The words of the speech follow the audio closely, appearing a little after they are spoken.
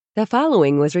The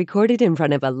following was recorded in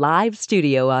front of a live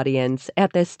studio audience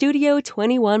at the Studio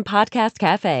 21 Podcast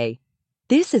Cafe.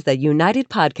 This is the United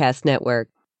Podcast Network.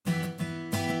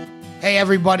 Hey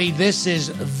everybody, this is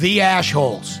The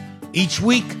Ashholes. Each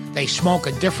week, they smoke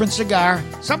a different cigar,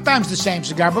 sometimes the same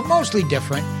cigar, but mostly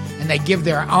different, and they give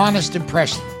their honest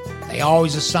impression. They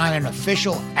always assign an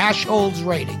official Ashholes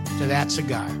rating to that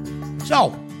cigar.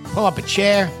 So, pull up a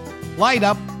chair, light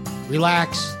up,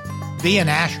 relax, be an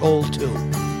Ashhole too.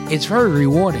 It's very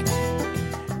rewarding.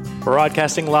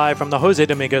 Broadcasting live from the Jose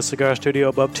Dominguez Cigar Studio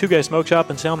above Two Guys Smoke Shop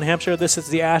in Salem, New Hampshire, this is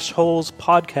the Ashholes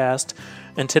Podcast.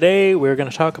 And today we're going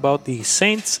to talk about the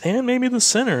saints and maybe the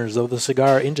sinners of the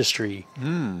cigar industry.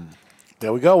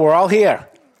 There we go. We're all here.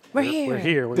 We're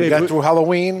here. We got through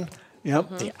Halloween.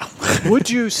 Yep. Yeah. Would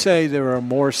you say there are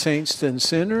more saints than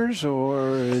sinners,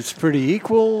 or it's pretty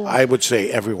equal? I would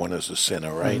say everyone is a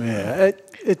sinner, right? Yeah.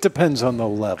 It depends on the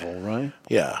level, right?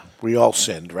 Yeah. We all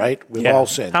sinned, right? We've all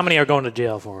sinned. How many are going to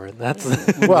jail for it? That's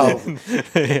well,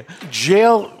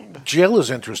 jail is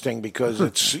interesting because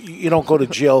it's you don't go to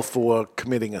jail for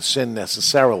committing a sin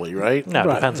necessarily, right? No,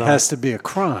 it depends on it. Has to be a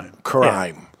crime.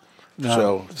 Crime. Yeah.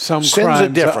 So some sins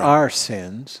crimes are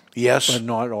sins. Yes. But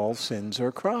not all sins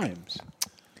are crimes.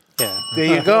 Yeah.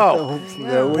 There you go.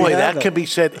 Boy, that it. can be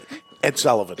said, Ed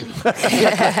Sullivan.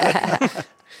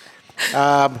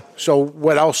 So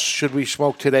what else should we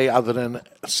smoke today other than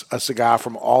a cigar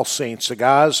from All Saints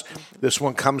Cigars? This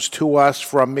one comes to us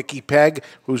from Mickey Pegg,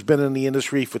 who's been in the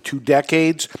industry for 2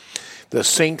 decades. The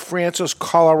St. Francis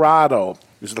Colorado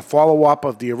is the follow-up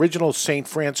of the original St.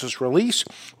 Francis release,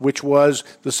 which was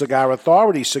the Cigar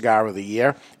Authority Cigar of the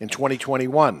Year in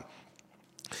 2021.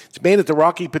 It's made at the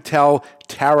Rocky Patel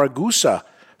Taragusa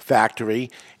factory,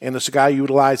 and the cigar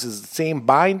utilizes the same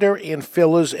binder and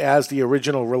fillers as the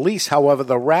original release. However,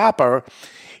 the wrapper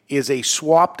is a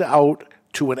swapped out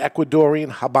to an Ecuadorian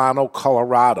Habano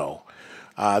Colorado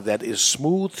that is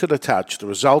smooth to the touch. The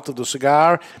result of the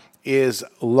cigar is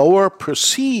lower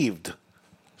perceived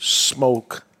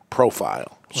smoke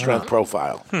profile, strength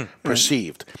profile,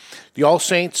 perceived. The All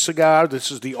Saints cigar,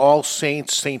 this is the All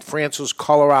Saints St. Francis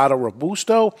Colorado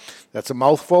Robusto. That's a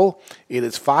mouthful. It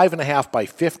is 5.5 by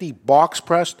 50, box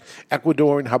pressed,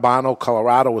 Ecuadorian Habano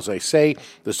Colorado, as I say.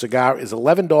 The cigar is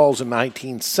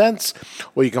 $11.19,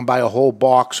 or you can buy a whole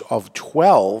box of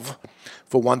 12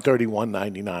 for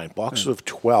 $131.99. Boxes of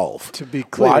 12. To be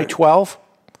clear. Why 12?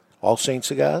 All Saints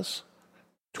cigars?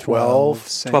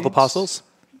 12 apostles?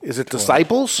 Is it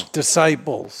disciples?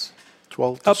 Disciples.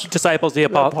 12 disciples, the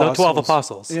 12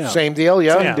 apostles. Yeah. Same deal,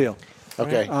 yeah? Same deal.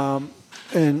 Okay.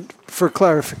 And for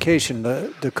clarification,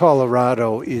 the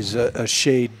Colorado is a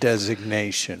shade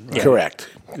designation. Right? Correct.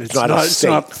 It's not a state.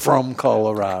 not from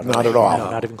Colorado. Not at all.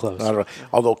 No, not even close. Not at all.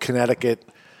 Although Connecticut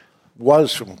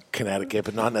was from Connecticut,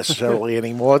 but not necessarily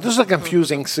anymore. This is a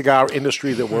confusing cigar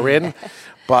industry that we're in,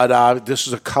 but this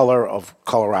is a color of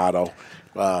Colorado.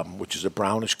 Which is a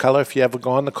brownish color. If you ever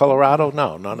gone to Colorado,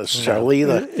 no, not necessarily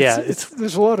either.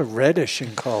 There's a lot of reddish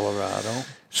in Colorado.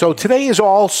 So today is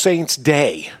All Saints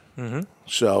Day.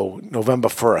 So November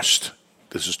 1st.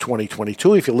 This is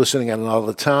 2022. If you're listening at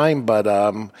another time, but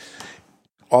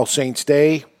All Saints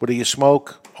Day. What do you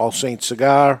smoke? All Saints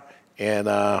cigar, and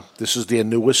this is their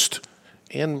newest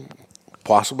and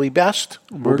possibly best.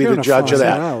 We'll be the judge of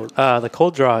that. The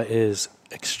cold draw is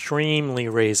extremely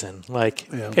raisin.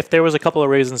 If there was a couple of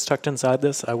raisins tucked inside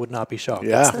this, I would not be shocked.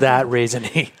 Yeah. It's that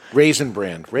raisiny. Raisin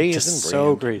brand. Just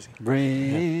so crazy.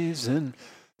 Raisin.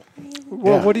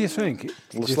 Well, Yeah. what do you think?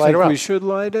 Let's do you light think her up. we should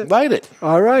light it? Light it.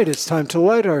 All right, it's time to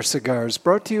light our cigars.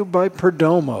 Brought to you by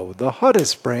Perdomo, the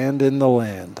hottest brand in the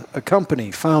land. A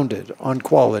company founded on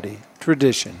quality,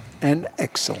 tradition, and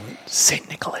excellence. St.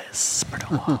 Nicholas.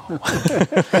 Perdomo.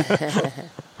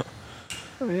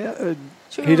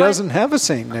 He doesn't have a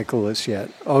St. Nicholas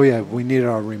yet. Oh, yeah, we need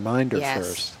our reminder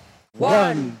first.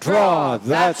 One draw,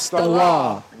 that's the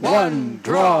law. One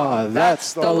draw,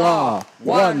 that's the law.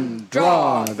 One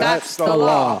draw, that's the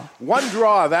law. One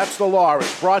draw, that's the law.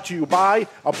 It's brought to you by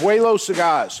Abuelo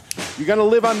Cigars. You're going to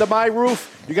live under my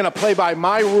roof. You're going to play by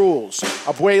my rules.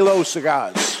 Abuelo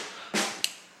Cigars.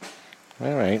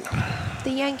 All right.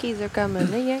 The Yankees are coming.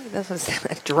 That was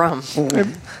a drum.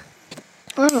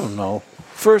 I don't know.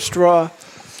 First draw,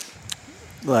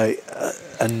 like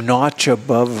a notch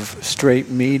above straight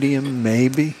medium,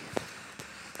 maybe.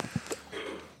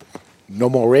 No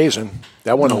more raisin.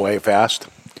 That went away fast.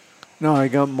 No, I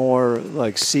got more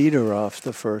like cedar off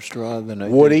the first draw than I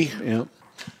Woody? did.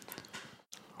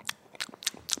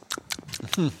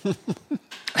 Yeah.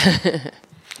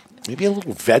 Maybe a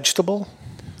little vegetable.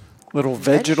 Little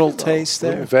vegetal taste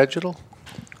there. Little vegetal.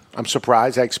 I'm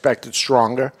surprised. I expected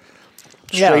stronger.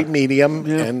 straight medium,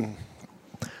 and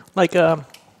like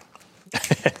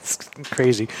it's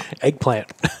crazy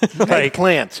eggplant.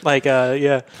 eggplant.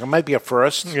 Yeah, It might be a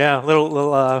first. yeah,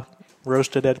 little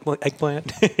roasted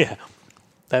eggplant. Yeah,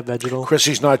 that vegetable.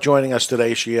 Chrissy's not joining us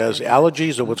today. She has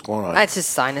allergies, or what's going on? That's just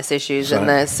sinus issues, and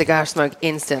the cigar smoke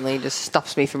instantly just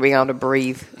stops me from being able to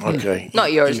breathe. Okay.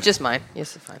 Not yours, just mine.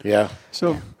 Yes, it's fine. Yeah.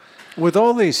 So, with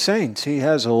all these saints, he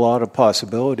has a lot of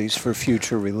possibilities for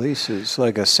future releases,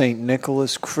 like a St.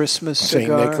 Nicholas Christmas St.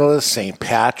 cigar. Nicholas, St.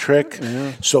 Patrick.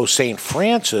 So St.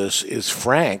 Francis is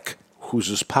Frank, who's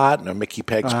his partner. Mickey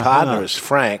Pegg's partner is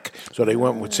Frank. So they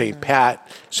went with St.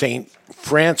 St.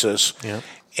 Francis. Yeah.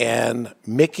 And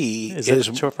Mickey Is is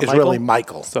it short for Michael? really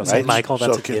Michael. So right? St. Michael,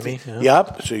 that's a so gimme, yeah.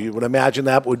 Yep. So you would imagine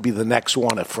that would be the next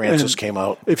one if Francis came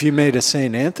out. If you made a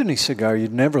St. Anthony cigar,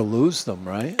 you'd never lose them,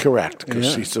 right? Correct,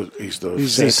 because Yeah. he's the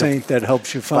He's saint the saint that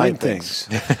helps you find things.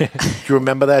 Do you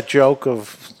remember that joke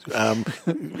of,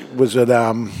 was it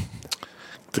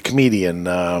the comedian?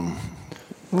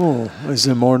 Oh, is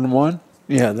there more than one?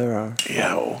 Yeah, there are.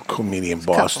 Comedian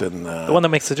Boston. The one that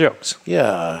makes the jokes.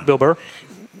 Yeah. Bill Burr.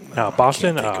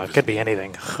 Boston. It could be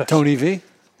anything. Tony V?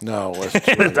 No.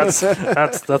 that's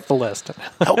the list.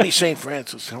 Help me, St.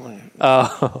 Francis. Help me.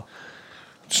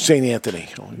 St. Anthony.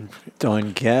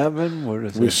 Don Gavin? What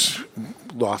is it? Was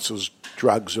lost his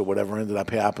drugs or whatever ended up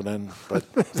happening.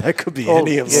 But That could be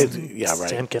any of them. yeah, right.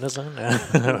 Sam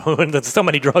Kinison. There's so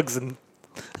many drugs and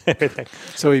everything.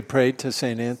 So he prayed to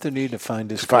St. Anthony to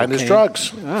find his Find his cocaine? drugs.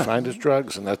 Find his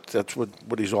drugs, and that's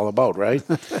what he's all about, right?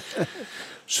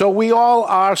 So we all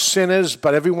are sinners,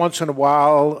 but every once in a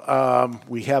while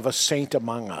we have a saint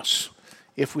among us.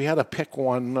 If we had to pick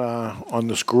one on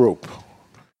this group,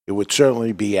 it would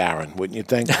certainly be Aaron, wouldn't you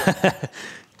think?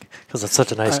 Because it's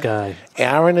such a nice guy.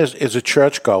 Aaron is a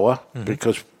churchgoer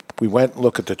because we went and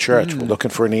looked at the church. We're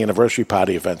looking for an anniversary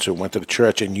party event, so we went to the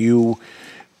church, and you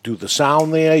do the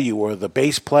sound there. You were the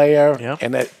bass player,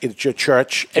 and it's your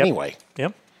church anyway.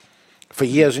 Yep. For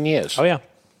years and years. Oh, yeah.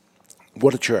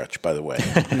 What a church, by the way.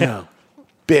 Yeah.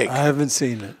 Big. I haven't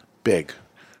seen it. Big.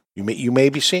 You may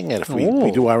be seeing it if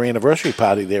we do our anniversary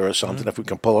party there or something, if we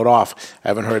can pull it off. I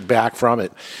haven't heard back from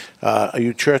it. Are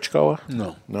you a churchgoer?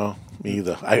 No. No, me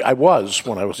either. I was.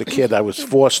 When I was a kid, I was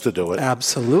forced to do it.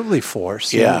 Absolutely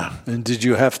forced. Yeah. And did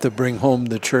you have to bring home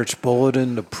the church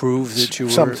bulletin to prove that you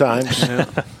were... Sometimes.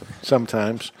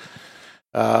 Sometimes.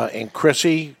 And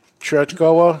Chrissy,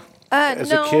 churchgoer?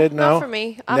 As a kid, no? Not for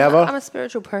me. Never? I'm a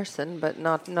spiritual person, but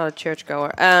not a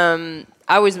churchgoer.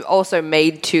 I was also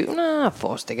made to,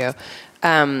 forced to go.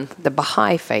 The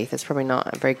Baha'i faith is probably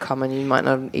not very common. You might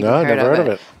not even heard of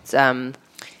it. It's,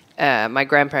 my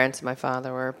grandparents and my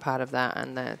father were part of that,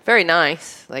 and very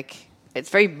nice. Like, it's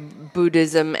very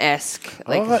Buddhism-esque.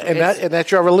 Like, and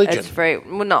that's your religion? It's very,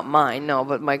 well, not mine, no,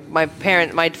 but my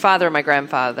father and my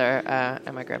grandfather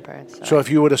and my grandparents. So if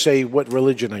you were to say, what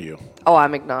religion are you? Oh,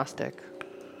 I'm agnostic.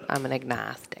 I'm an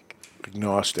agnostic.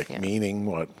 Agnostic, meaning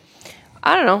what?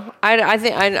 I don't know. I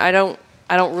think I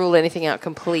don't rule anything out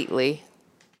completely.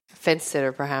 Fence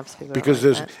sitter, perhaps. Because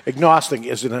there's agnostic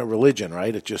isn't a religion,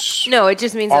 right? It just it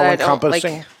just means that I don't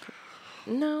all-encompassing. like.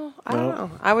 No, I don't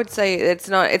know. I would say it's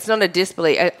not a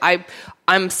disbelief.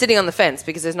 I'm sitting on the fence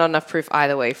because there's not enough proof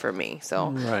either way for me.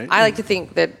 So I like to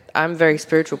think that I'm a very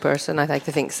spiritual person. I like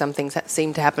to think some things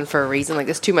seem to happen for a reason. Like,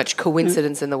 there's too much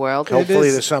coincidence in the world.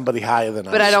 Hopefully there's somebody higher than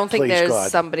us. But I don't think there's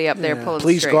God. somebody up there pulling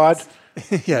Please, strings. God.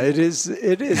 Yeah, it is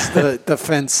the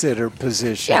fence sitter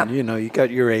position. Yeah. You know, you got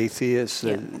your atheist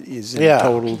is in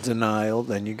total denial,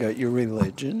 then you got your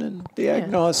religion, and the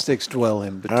agnostics dwell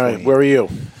in between. All right, where are you?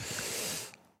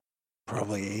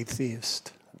 Probably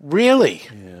atheist. Really?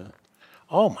 Yeah.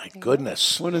 Oh my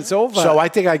goodness. When it's over. So I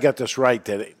think I got this right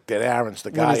that Aaron's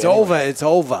the guy. When it's over, it's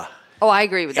over. Oh, I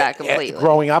agree with that completely.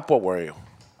 Growing up, what were you?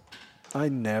 I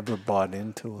never bought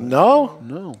into it. No?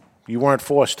 No. You weren't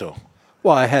forced to.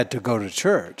 Well, I had to go to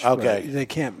church. Okay. They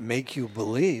can't make you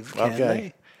believe, can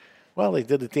they? Well, they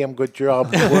did a damn good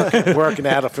job working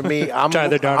at it for me. I'm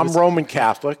Roman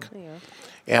Catholic. Yeah.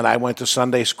 And I went to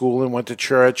Sunday school and went to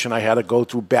church, and I had to go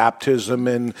through baptism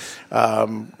and,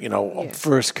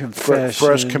 First confession,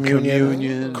 first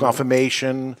communion,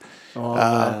 confirmation.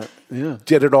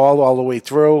 Did it all the way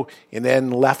through, and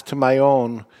then left to my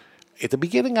own. At the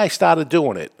beginning, I started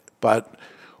doing it, but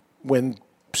when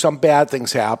some bad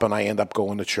things happen, I end up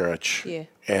going to church. Yeah.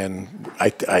 And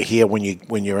I hear when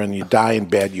you're in your dying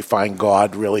bed, you find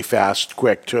God really fast,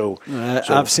 quick too.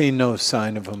 I've seen no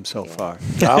sign of him so far.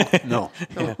 No? No.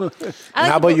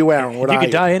 How about you, Aaron? What you are can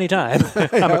die anytime.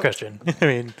 I'm a Christian. I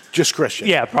mean, just Christian.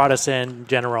 Yeah, Protestant,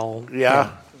 general.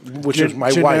 Yeah. which is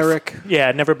my generic. wife.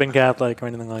 Yeah, never been Catholic or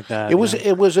anything like that. It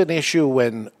was an issue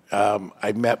when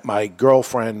I met my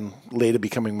girlfriend, later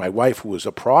becoming my wife, who was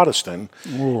a Protestant,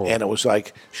 and it was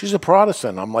like, she's a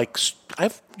Protestant. I'm like,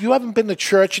 you haven't been to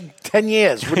church in 10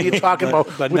 years. What are you talking about?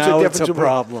 But What's now the it's a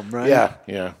problem, right?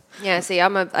 Yeah. Yeah, see,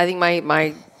 I think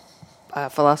my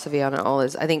philosophy on it all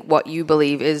is I think what you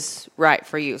believe is right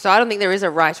for you. So I don't think there is a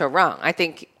right or wrong. I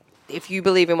think if you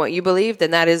believe in what you believe,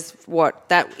 then that is what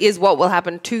will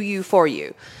happen to you for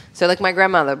you. So like my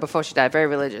grandmother, before she died, very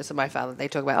religious, and my father, they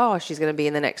talk about, she's going to be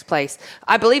in the next place.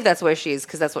 I believe that's where she is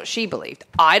because that's what she believed.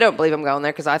 I don't believe I'm going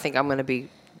there because I think I'm going to be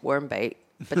worm bait.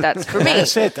 But that's for me.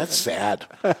 That's it. That's sad.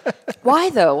 Why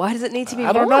though? Why does it need to be?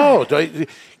 I don't know.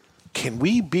 Can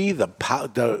we be the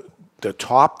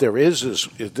top there is this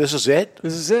is it?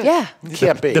 This is it. Yeah. It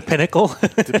can't be. The pinnacle.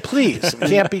 Please. It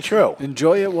can't be true.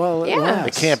 Enjoy it while it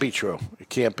lasts. It can't be true. It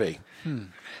can't be.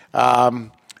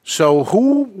 So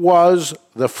who was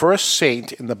the first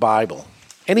saint in the Bible?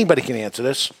 Anybody can answer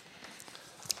this.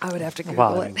 I would have to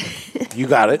Google it. You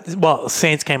got it. Well,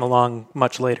 saints came along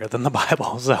much later than the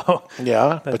Bible, so.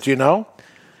 Yeah, but you know?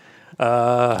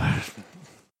 I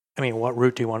mean, what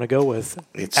route do you want to go with?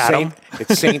 It's Adam?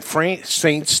 Saint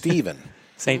Stephen.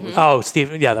 Stephen,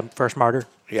 the first martyr.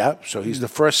 Yeah, so he's the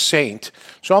first saint.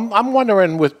 So I'm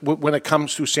wondering, when it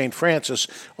comes to Saint Francis,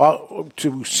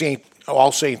 to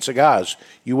All Saints Cigars,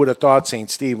 you would have thought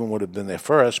Saint Stephen would have been there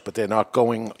first, but they're not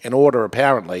going in order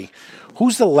apparently.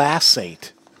 Who's the last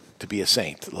saint to be a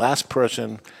saint? The last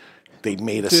person they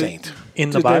made a saint in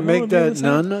the Bible. Did they make that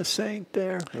nun a saint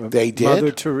there? They did.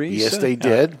 Mother Teresa. Yes, they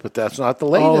did, but that's not the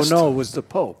latest. Oh no, it was the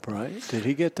Pope, right? Did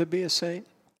he get to be a saint?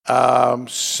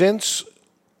 Since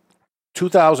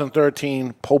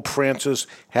 2013, Pope Francis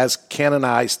has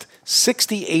canonized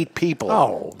 68 people.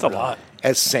 Oh, that's a lot.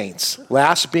 As saints.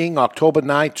 Last being October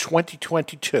 9,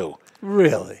 2022.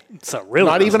 Really? It's a really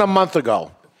Not even a month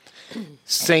ago.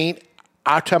 Saint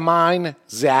Artemine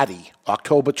Zadie,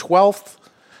 October 12th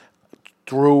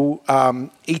through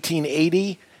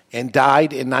 1880, and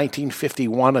died in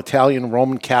 1951, Italian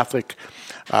Roman Catholic,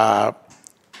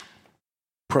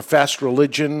 professed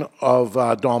religion of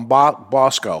Don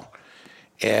Bosco.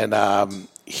 And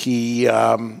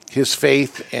his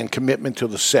faith and commitment to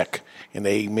the sick. And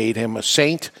they made him a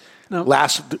saint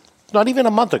not even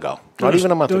a month ago.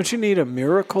 Don't you need a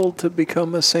miracle to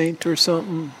become a saint or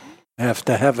something? Have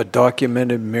to have a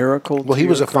documented miracle? Well, he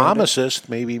was a pharmacist.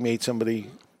 Maybe he made somebody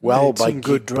well by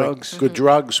good drugs. Good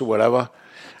drugs or whatever.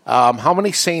 How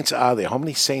many saints are there? How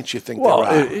many saints you think there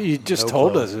are? You just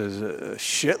told us there's a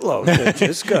shitload that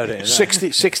just got in.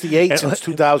 68 since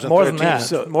 2013. More than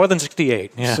that. More than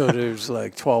 68. Yeah. So there's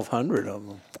like 1,200 of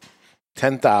them.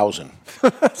 10,000.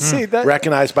 See, that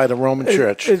recognized by the Roman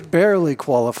Church. It barely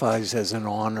qualifies as an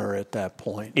honor at that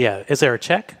point. Yeah. Is there a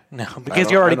check? No, because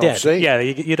you're already dead. See. Yeah,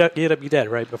 you'd be dead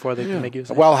right before they can make you a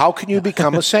saint. Well, how can you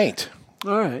become a saint?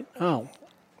 All right. Oh.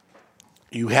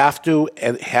 You have to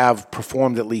have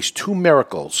performed at least 2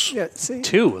 miracles. Yeah, see?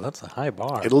 2? That's a high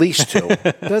bar. At least 2.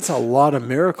 That's a lot of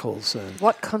miracles.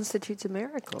 What constitutes a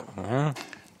miracle?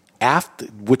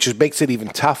 Which makes it even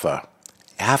tougher,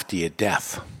 after your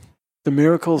death. The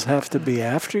miracles have to be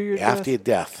after your death? After your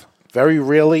death. Very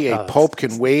rarely a pope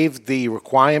can waive the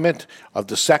requirement of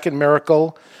the second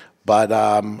miracle, but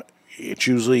it's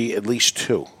usually at least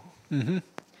 2.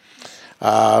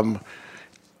 Mm-hmm.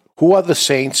 Who are the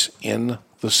saints in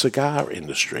the cigar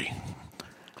industry?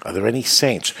 Are there any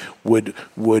saints? Would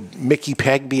Mickey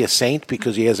Pegg be a saint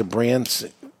because he has a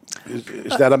brand?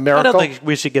 Is that a miracle? I don't think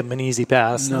we should give him an easy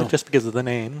pass just because of the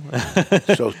name.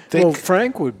 Well,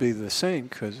 Frank would be the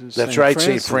saint because that's right,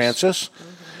 St. Francis.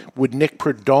 Would Nick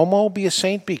Perdomo be a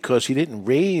saint because he didn't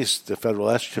raise the federal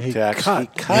estrogen tax? He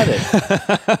cut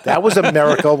it. That was a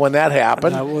miracle when that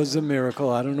happened. That was a miracle.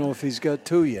 I don't know if he's got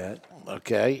 2 yet.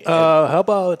 Okay. How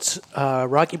about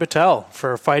Rocky Patel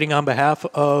for fighting on behalf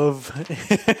of?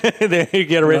 There you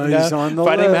get it written down.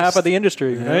 Fighting on behalf of the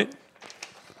industry, right?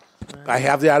 I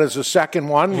have that as the second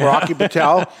one. Rocky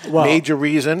Patel, major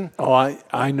reason. Oh,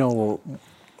 I know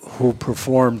who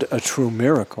performed a true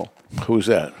miracle. Who's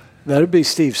that? That'd be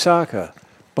Steve Saka.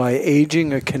 By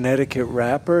aging a Connecticut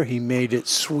wrapper, he made it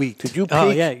sweet. Did you peek? Oh,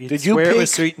 yeah. Did you swear peek? it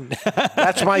was sweetened.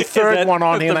 That's my third one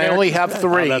on here, and I only have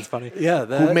 3. Oh, that's funny. Yeah,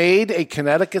 Who made a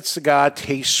Connecticut cigar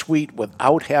taste sweet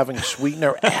without having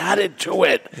sweetener added to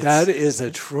it. That is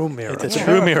a true miracle. It's a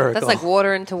true miracle. That's like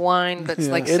water into wine, but it's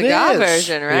like It cigar is.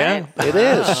 version, right? Yeah. It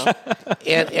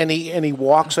is. And he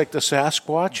walks like the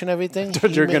Sasquatch and everything.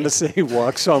 You're going to say he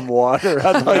walks on water.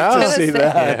 I'd like to see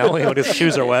that. Yeah, only when his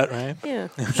shoes are wet, right? Yeah.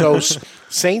 So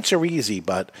saints are easy,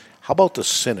 but How about the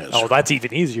sinners? Oh, that's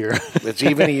even easier. It's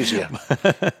even easier.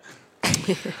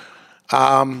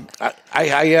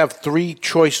 I have three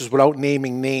choices without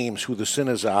naming names who the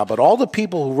sinners are, but all the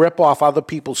people who rip off other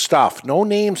people's stuff, no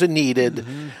names are needed.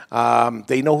 Mm-hmm.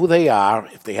 They know who they are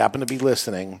if they happen to be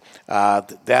listening.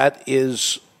 That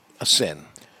is a sin.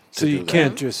 So you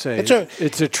can't just say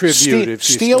it's a tribute. If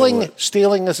you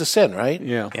stealing is a sin, right?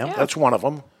 Yeah. That's one of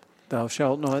them. Thou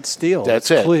shalt not steal.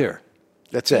 That's it's it. Clear.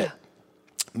 That's it.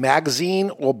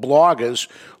 Magazine or bloggers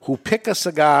who pick a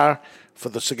cigar for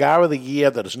the cigar of the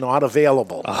year that is not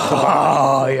available.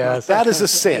 Oh, yes. That is a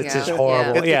sin. It's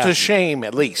horrible. It's a shame,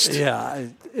 at least. Yeah,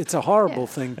 it's a horrible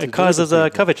thing to do. It causes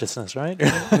covetousness, right?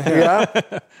 Yeah.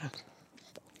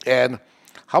 And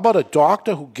how about a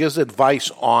doctor who gives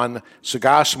advice on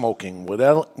cigar smoking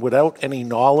without any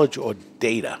knowledge or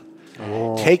data?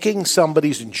 Oh. Taking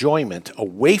somebody's enjoyment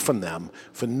away from them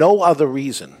for no other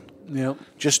reason. Yep.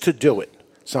 Just to do it.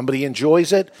 Somebody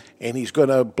enjoys it, and he's going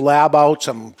to blab out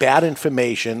some bad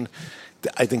information.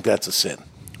 I think that's a sin.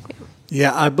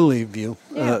 Yeah, I believe you.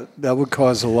 Yeah. That would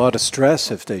cause a lot of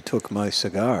stress if they took my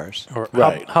cigars. Or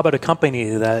how about a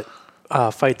company that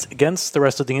fights against the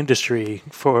rest of the industry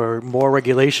for more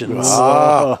regulations?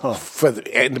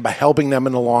 And by helping them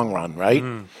in the long run, right?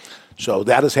 Mm. So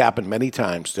that has happened many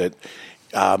times that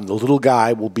the little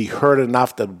guy will be hurt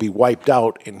enough that will be wiped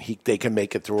out, and they can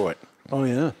make it through it. Oh,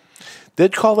 yeah.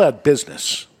 They'd call that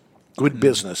business, good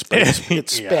business, but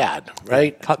it's bad,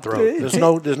 right? Cutthroat.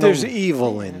 There's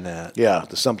evil in that. Yeah,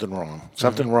 there's something wrong.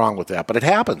 Something wrong with that. But it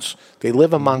happens. They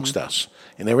live amongst us,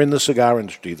 and they're in the cigar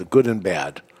industry, the good and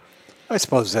bad. I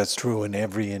suppose that's true in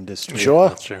every industry. Sure,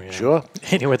 that's true, yeah. Sure.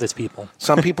 Anywhere there's people.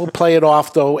 Some people play it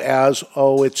off, though, as,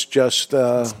 it's just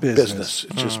business.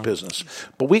 It's just business.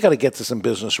 But we got to get to some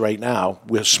business right now.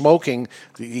 We're smoking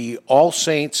the All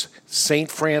Saints St.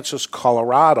 Francis,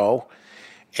 Colorado,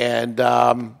 and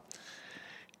I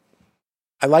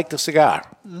like the cigar.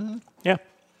 Mm-hmm. Yeah.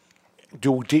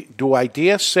 Do I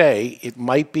dare say it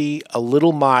might be a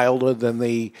little milder than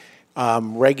the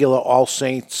regular All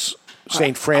Saints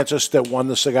St. Francis that won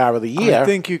the Cigar of the Year? I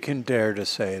think you can dare to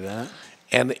say that.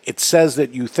 And it says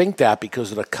that you think that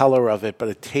because of the color of it, but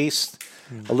it tastes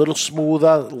a little smoother,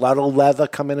 a lot of leather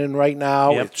coming in right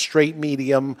now. Yep. It's straight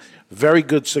medium, very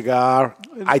good cigar.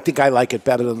 I think I like it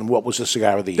better than what was the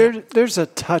Cigar of the Year. There's a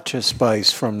touch of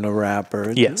spice from the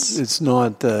wrapper. Yes. It's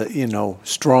not,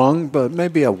 strong, but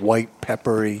maybe a white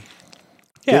peppery.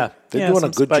 Yeah. They're doing a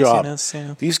good job.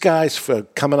 Yeah. These guys, for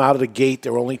coming out of the gate,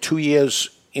 they're only 2 years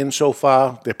in so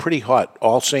far. They're pretty hot.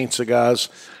 All Saint cigars.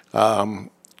 Couple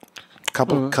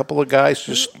of guys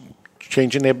just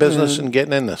changing their business and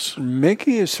getting in this.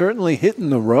 Mickey is certainly hitting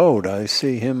the road. I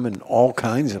see him in all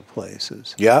kinds of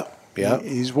places. Yeah.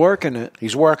 He's working it.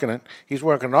 He's working.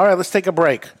 All right, let's take a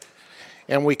break.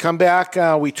 And we come back,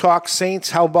 we talk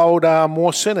Saints. How about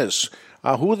more sinners?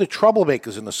 Who are the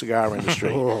troublemakers in the cigar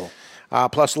industry?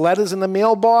 Plus letters in the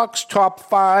mailbox, top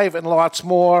 5, and lots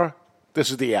more.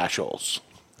 This is the Ash Holes.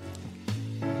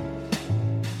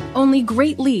 Only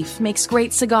Great Leaf makes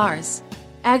great cigars.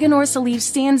 Aganorsa Leaf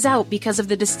stands out because of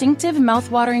the distinctive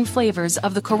mouth-watering flavors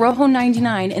of the Corojo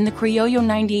 99 and the Criollo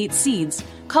 98 seeds,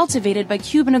 cultivated by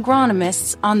Cuban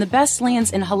agronomists on the best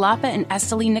lands in Jalapa and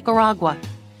Esteli, Nicaragua.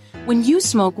 When you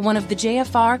smoke one of the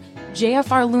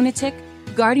JFR Lunatic,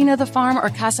 Guardian of the Farm, or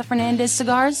Casa Fernandez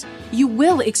cigars, you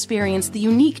will experience the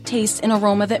unique taste and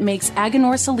aroma that makes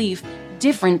Aganorsa Leaf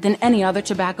different than any other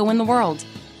tobacco in the world.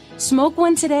 Smoke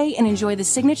one today and enjoy the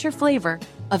signature flavor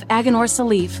of Aganorsa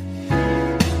Leaf.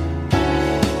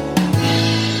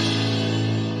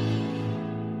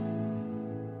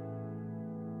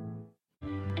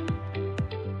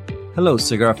 Hello,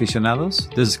 cigar aficionados.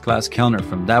 This is Klaas Kellner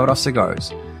from Davidoff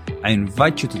Cigars. I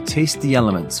invite you to taste the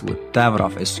elements with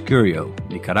Davidoff Escurio,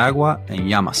 Nicaragua, and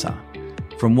Yamasa.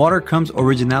 From water comes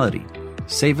originality.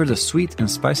 Savor the sweet and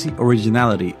spicy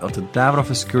originality of the Davidoff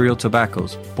Escurio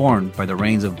tobaccos born by the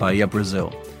rains of Bahia,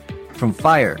 Brazil. From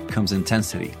fire comes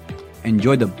intensity.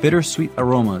 Enjoy the bittersweet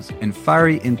aromas and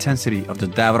fiery intensity of the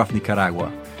Davidoff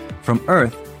Nicaragua. From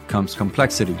earth comes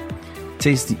complexity.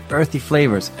 Taste the earthy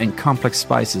flavors and complex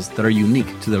spices that are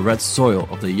unique to the red soil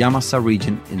of the Yamasa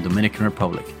region in Dominican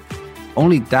Republic.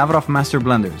 Only Davidoff Master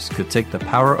Blenders could take the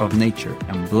power of nature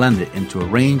and blend it into a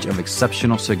range of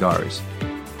exceptional cigars.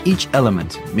 Each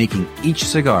element making each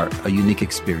cigar a unique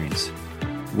experience.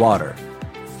 Water,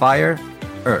 fire,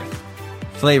 earth.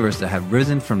 Flavors that have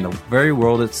risen from the very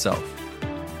world itself.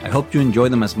 I hope you enjoy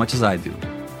them as much as I do.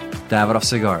 Davidoff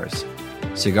Cigars.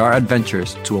 Cigar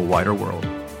adventures to a wider world.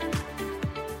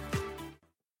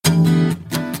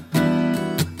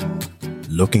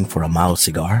 Looking for a mild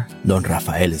cigar? Don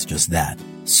Rafael is just that.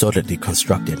 solidly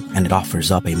constructed, and it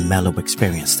offers up a mellow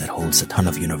experience that holds a ton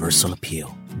of universal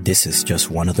appeal. This is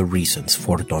just one of the reasons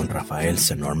for Don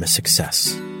Rafael's enormous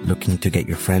success. Looking to get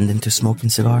your friend into smoking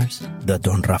cigars? The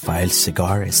Don Rafael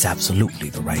cigar is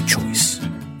absolutely the right choice.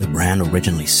 The brand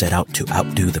originally set out to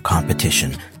outdo the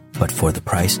competition, but for the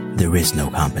price, there is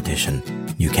no competition.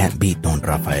 You can't beat Don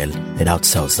Rafael, it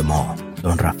outsells them all.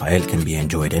 Don Rafael can be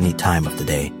enjoyed any time of the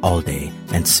day, all day,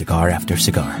 and cigar after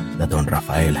cigar. The Don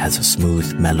Rafael has a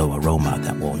smooth, mellow aroma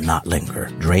that will not linger.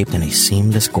 Draped in a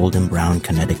seamless golden brown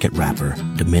Connecticut wrapper,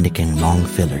 Dominican long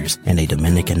fillers, and a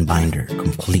Dominican binder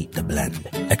complete the blend.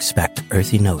 Expect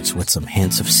earthy notes with some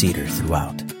hints of cedar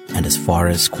throughout. And as far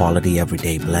as quality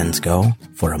everyday blends go,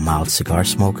 for a mild cigar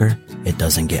smoker, it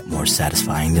doesn't get more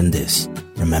satisfying than this.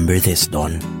 Remember this,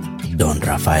 Don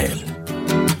Rafael.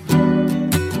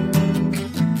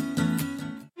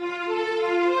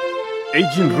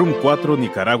 Aging Room 4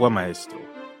 Nicaragua Maestro.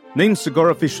 Named Cigar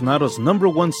Aficionado's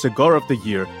 #1 cigar of the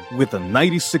year with a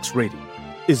 96 rating,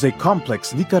 is a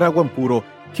complex Nicaraguan puro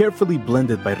carefully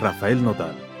blended by Rafael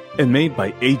Nodal and made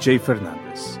by A.J.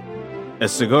 Fernandez.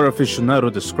 As Cigar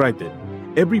Aficionado described it,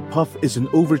 every puff is an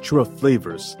overture of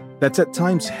flavors that's at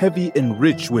times heavy and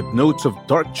rich with notes of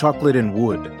dark chocolate and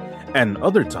wood, and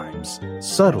other times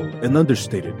subtle and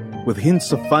understated with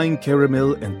hints of fine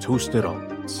caramel and toasted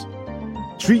almonds.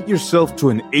 Treat yourself to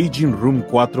an Aging Room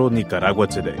 4 Nicaragua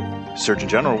today. Surgeon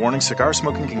General warning: cigar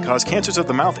smoking can cause cancers of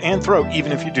the mouth and throat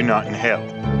even if you do not inhale.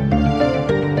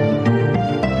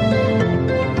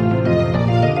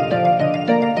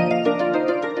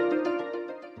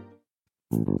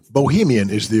 Bohemian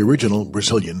is the original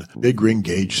Brazilian big ring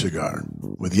gauge cigar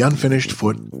with the unfinished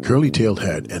foot, curly-tailed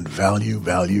head, and value.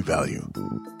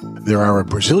 There are a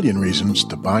Brazilian reasons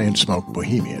to buy and smoke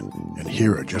Bohemian, and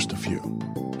here are just a few.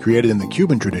 Created in the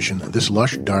Cuban tradition, this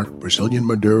lush, dark Brazilian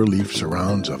Maduro leaf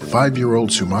surrounds a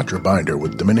 5-year-old Sumatra binder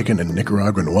with Dominican and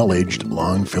Nicaraguan well-aged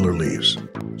long filler leaves.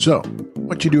 So,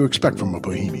 what do you expect from a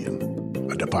Bohemian?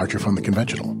 A departure from the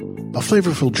conventional. A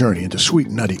flavorful journey into sweet,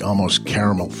 nutty, almost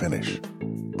caramel finish.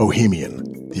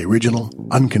 Bohemian, the original,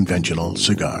 unconventional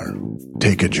cigar.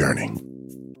 Take a journey.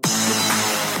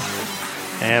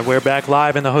 And we're back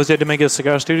live in the Jose Dominguez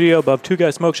Cigar Studio above Two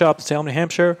Guys Smoke Shop in Salem, New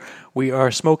Hampshire. We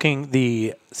are smoking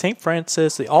the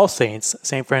All Saints,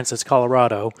 St. Francis,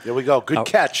 Colorado. There we go. Good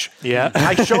catch. Yeah.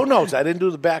 My show notes. I didn't do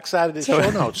the backside of the show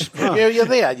notes. You're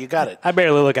there. You got it. I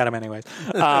barely look at them anyways.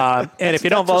 And if you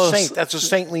don't follow us... That's a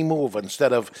saintly move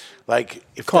instead of, like...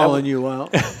 if calling you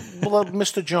out. Well,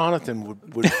 Mr. Jonathan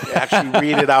would actually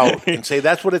read it out and say,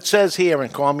 that's what it says here,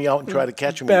 and call me out and try to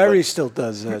catch me. Barry still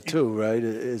does that too, right?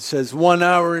 It says 1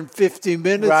 hour and 50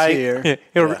 minutes here. Yeah,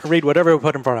 he'll read whatever we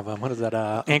put in front of him. What is that?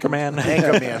 Anchorman?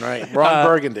 Anchorman, right. Ron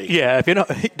Burgundy. Yeah, if you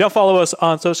don't follow us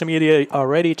on social media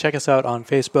already, check us out on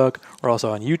Facebook. We're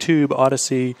also on YouTube,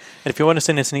 Odyssey. And if you want to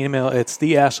send us an email, it's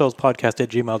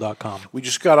theashholespodcast@gmail.com. We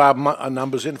just got our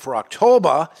numbers in for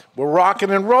October. We're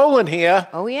rocking and rolling here.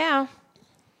 Oh, yeah.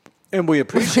 And we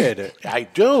appreciate it. I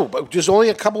do, but there's only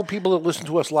a couple people that listen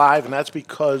to us live, and that's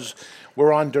because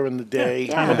we're on during the day.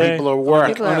 Yeah. People are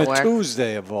working. On a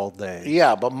Tuesday of all days.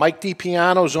 Yeah, but Mike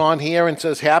DiPiano's on here and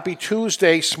says, Happy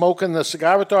Tuesday, smoking the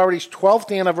Cigar Authority's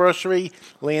 12th anniversary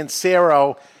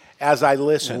Lancero as I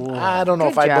listen. Ooh. I don't know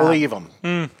if I believe him.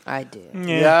 I do.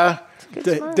 Yeah.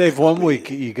 Dave, one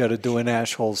week you got to do an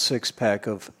Ashhole 6-pack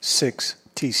of 6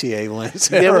 TCA Lanceros.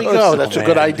 There we go. That's a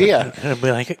good idea. I'd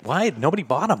be like, why? Nobody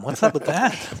bought them. What's up with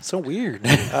that? It's so weird.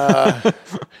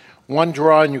 One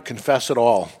draw and you confess it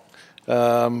all.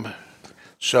 Yeah,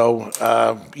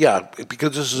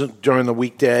 because this is during the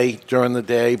weekday, during the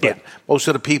day, but most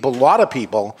of the people, a lot of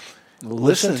people,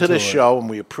 listen to the show, and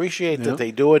we appreciate that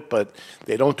they do it, but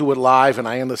they don't do it live, and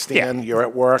I understand you're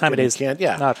at work. Time and of day is you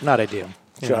can't, not ideal.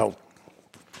 So,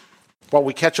 well,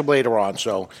 we catch them later on,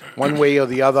 so one way or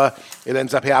the other, it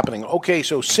ends up happening. Okay,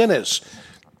 so sinners.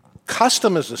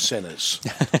 Customers are sinners.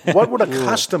 What would a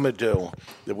customer do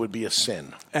that would be a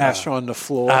sin? Ash on the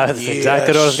floor. That's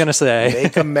exactly what I was going to say.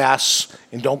 Make a mess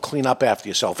and don't clean up after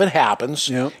yourself. It happens.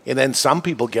 Yep. And then some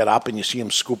people get up and you see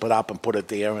them scoop it up and put it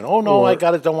there. And, I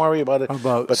got it. Don't worry about it.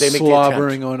 About but they make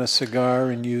slobbering on a cigar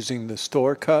and using the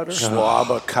store cutter.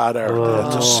 Slobber cutter.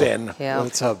 That's a sin. Yeah.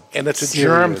 And it's a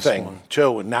germ thing,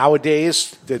 too. And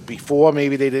nowadays, before,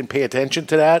 maybe they didn't pay attention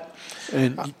to that.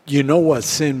 And you know what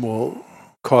sin will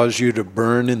cause you to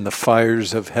burn in the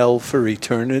fires of hell for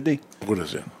eternity? What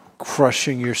is it?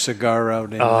 crushing your cigar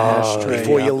out in an ashtray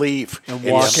before you leave. And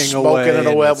walking away smoking it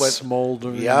away and with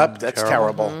smoldering. Yep, that's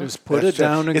terrible. Just put it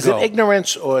down and Is go. it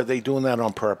ignorance or are they doing that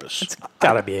on purpose? It's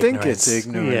got to be I think ignorance. it's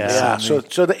ignorance. Yeah,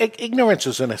 so the ignorance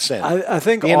isn't a sin. I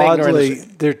think Being ignorant oddly is-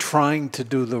 they're trying to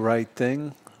do the right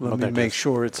thing. Let me make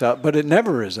sure it's out, but it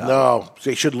never is out. No,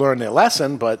 they should learn their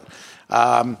lesson. But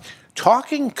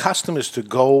talking customers to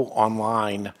go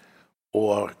online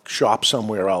or shop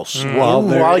somewhere else While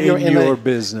they're in your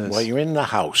business. while you're in the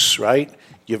house, right?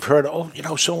 You've heard,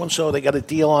 so and so they got a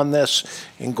deal on this,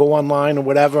 and go online or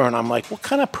whatever. And I'm like, what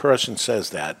kind of person says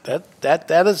that?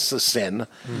 That is a sin.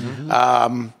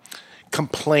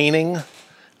 Complaining.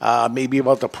 Maybe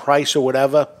about the price or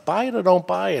whatever, buy it or don't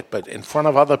buy it. But in front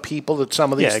of other people, that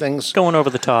some of these things going over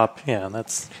the top. Yeah,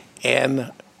 that's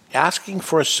and asking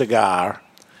for a cigar,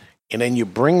 and then you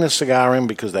bring the cigar in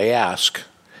because they ask,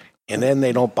 and then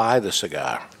they don't buy the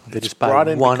cigar. They just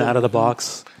buy one out of the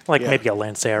box, maybe a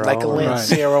Lancero. Like a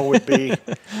Lancero would be.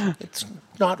 It's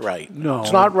not right. No,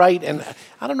 it's not right, and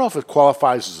I don't know if it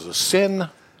qualifies as a sin.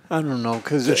 I don't know,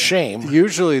 because it's a shame.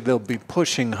 Usually they'll be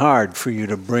pushing hard for you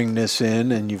to bring this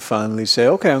in, and you finally say,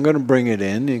 okay, I'm going to bring it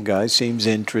in. The guy seems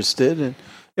interested, and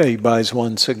he buys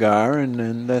one cigar, and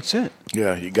then that's it.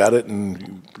 Yeah, you got it,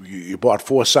 and you bought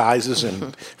 4 sizes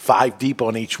and 5 deep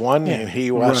on each one, and here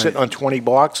you are sitting on 20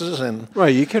 boxes. And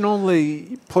Right, you can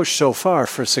only push so far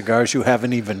for cigars you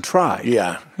haven't even tried.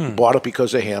 Yeah, you bought it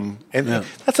because of him. And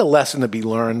that's a lesson to be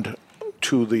learned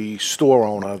to the store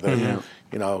owner that,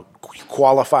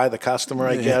 qualify the customer,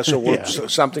 I guess, or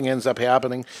something ends up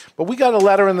happening. But we got a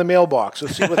letter in the mailbox.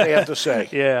 Let's see what they have to say.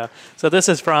 Yeah. So this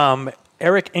is from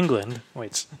Eric England.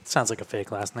 Wait, it sounds like a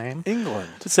fake last name. England.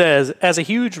 It says, as a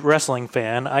huge wrestling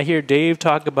fan, I hear Dave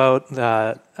talk about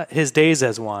his days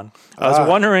as one. I was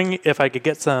wondering if I could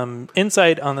get some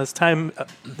insight on this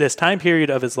time period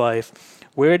of his life.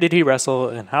 Where did he wrestle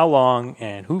and how long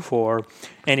and who for?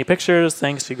 Any pictures?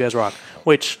 Thanks, you guys rock.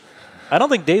 Which I don't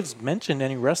think Dave's mentioned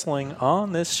any wrestling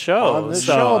on this show. On this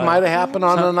show. It might have happened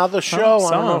on another show.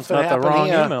 I don't know if it not happened the wrong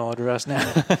here. email address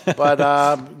now.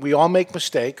 But we all make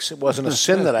mistakes. It wasn't a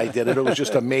sin that I did it. It was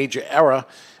just a major error.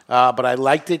 But I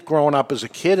liked it growing up as a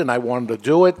kid, and I wanted to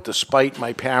do it, despite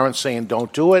my parents saying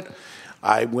don't do it.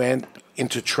 I went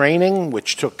into training,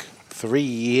 which took 3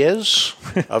 years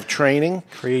of training.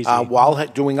 Crazy. While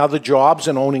doing other jobs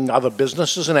and owning other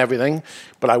businesses and everything.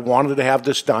 But I wanted to have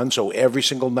this done, so every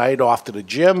single night off to the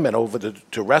gym and over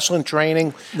to wrestling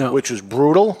training, which was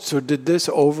brutal. So did this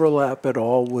overlap at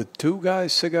all with Two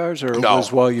Guys Cigars, or it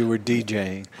was while you were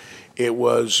DJing? It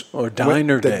was or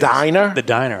diner the days. diner, the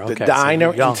diner, okay. The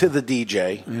diner So into the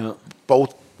DJ. Yeah.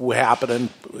 Both were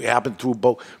happened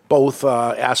through both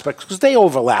aspects because they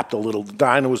overlapped a little. The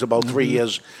diner was about 3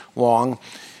 years long,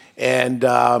 and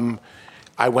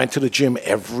I went to the gym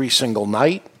every single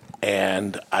night.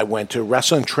 And I went to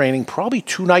wrestling training probably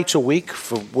 2 nights a week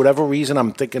for whatever reason.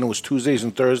 I'm thinking it was Tuesdays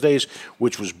and Thursdays,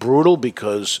 which was brutal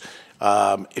because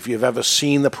if you've ever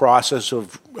seen the process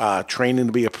of training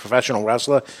to be a professional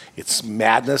wrestler, it's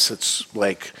madness. It's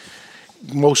like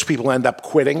most people end up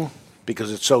quitting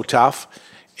because it's so tough.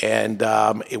 And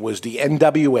it was the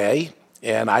NWA,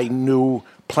 and I knew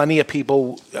plenty of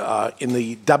people in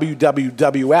the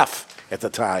WWF at the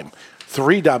time.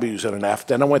 3 W's and an F.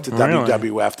 Then I went to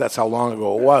WWF. That's how long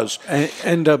ago it was.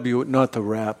 NW, not the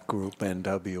rap group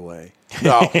NWA.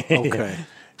 No. Okay.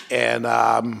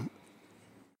 And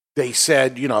they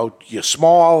said, you're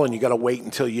small and you got to wait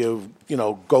until you,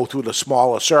 go through the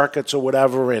smaller circuits or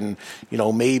whatever, and,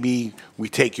 maybe we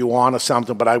take you on or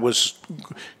something. But I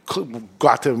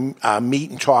got to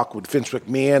meet and talk with Vince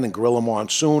McMahon and Gorilla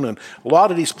Monsoon and a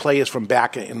lot of these players from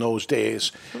back in those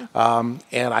days. And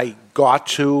I got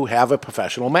to have a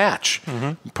professional match.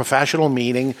 Professional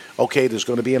meaning, okay, there's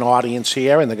going to be an audience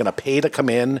here and they're going to pay to come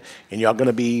in and you're going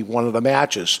to be one of the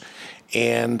matches.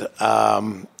 And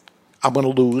I'm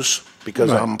going to lose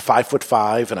because I'm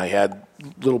 5'5" and I had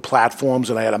little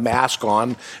platforms and I had a mask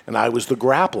on and I was the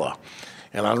grappler.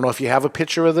 And I don't know if you have a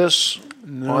picture of this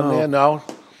on there.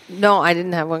 No, I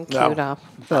didn't have one queued up.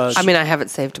 I mean, I have it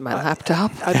saved to my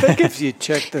laptop. I think if you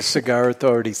check the Cigar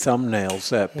Authority thumbnails,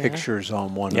 that picture's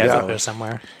on one Yeah, of it's those. up there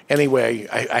somewhere. Anyway,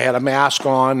 I had a mask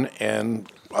on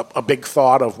and a big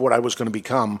thought of what I was going to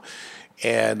become.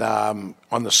 And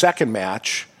on the second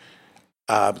match,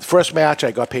 the first match,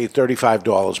 I got paid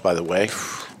 $35, by the way.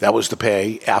 That was the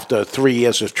pay after 3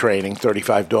 years of training,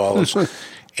 $35.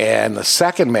 And the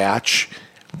second match,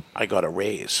 I got a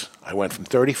raise. I went from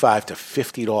 $35 to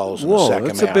 $50 in the second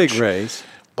match. That's a big raise.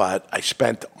 But I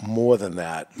spent more than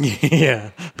that.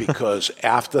 Yeah. Because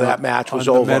after that match was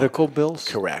on over. the medical bills?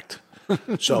 Correct.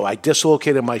 So I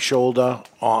dislocated my shoulder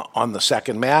on the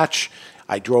second match.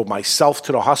 I drove myself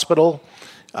to the hospital,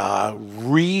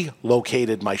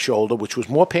 relocated my shoulder, which was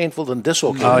more painful than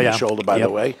dislocating the shoulder, by the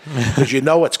way, because you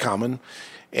know it's coming.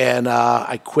 And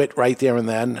I quit right there and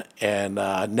then and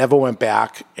never went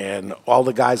back. And all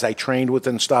the guys I trained with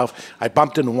and stuff, I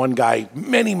bumped into one guy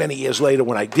many, many years later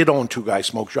when I did own Two Guys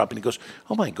Smoke Shop. And he goes,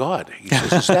 "Oh, my God." He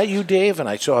says, "Is that you, Dave?" And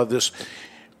I saw this,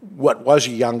 what was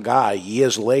a young guy,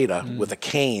 years later with a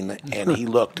cane, and he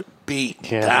looked beat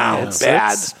down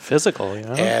bad. It's physical,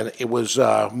 And it was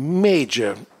a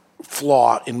major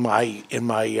flaw in my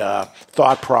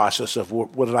thought process of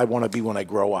what did I want to be when I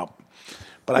grow up.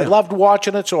 But I loved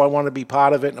watching it, so I wanted to be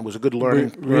part of it, and it was a good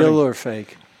learning. Real or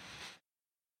fake?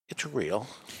 It's real.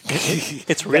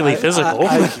 It's really physical.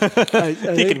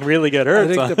 He can really get hurt.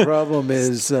 I think the problem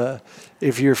is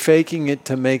if you're faking it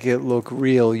to make it look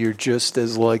real, you're just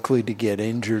as likely to get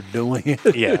injured doing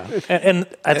it. Yeah. And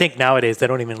I think nowadays they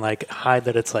don't even hide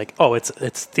that it's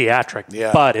it's theatric,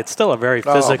 but it's still a very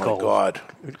physical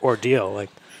ordeal.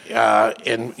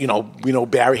 And we know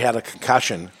Barry had a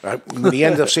concussion. When he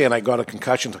ended up saying I got a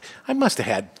concussion, I must have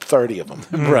had 30 of them.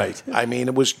 Right. I mean,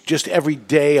 it was just every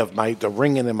day of the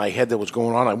ringing in my head that was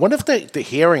going on. I wonder if the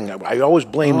hearing. I always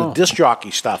blame the disc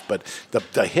jockey stuff, but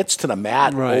the hits to the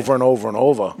mat over and over and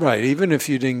over. Right. Even if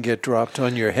you didn't get dropped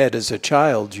on your head as a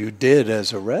child, you did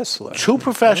as a wrestler. 2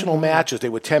 professional matches. They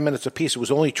were 10 minutes apiece. It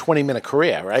was only a 20-minute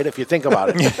career, right? If you think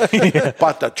about it.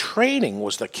 But the training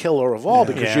was the killer of all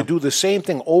because you do the same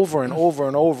thing over and over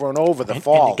and over and over the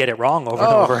fall. And you get it wrong over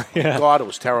and over. Yeah. God, it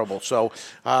was terrible. So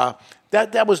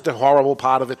that was the horrible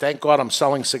part of it. Thank God I'm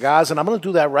selling cigars, and I'm going to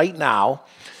do that right now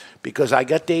because I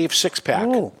got Dave's six-pack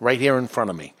right here in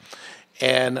front of me.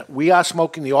 And we are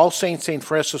smoking the All Saints St.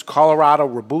 Francis, Colorado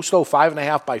Robusto,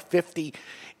 5.5 by 50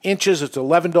 inches. It's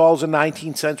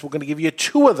 $11.19. We're going to give you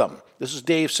 2 of them. This is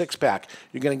Dave's six-pack.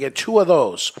 You're going to get 2 of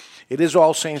those. It is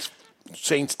All Saints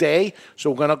Day, so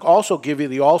we're going to also give you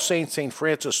the All Saints St.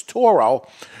 Francis Toro,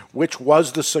 which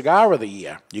was the cigar of the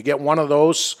year. You get one of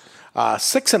those,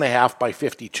 6.5 by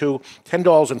 52,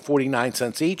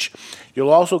 $10.49 each. You'll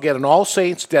also get an All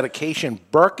Saints Dedication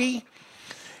Berkey,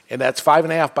 and that's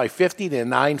 5.5 by 50. They're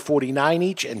 $9.49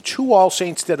 each, and 2 All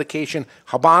Saints Dedication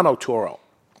Habano Toro,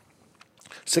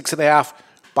 6.5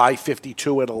 by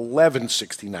 52 at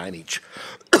 $11.69 each.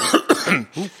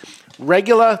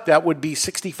 Regular, that would be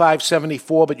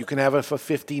 $65.74, but you can have it for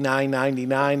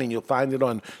 $59.99, and you'll find it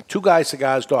on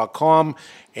twoguyscigars.com,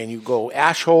 and you go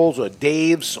Ashholes or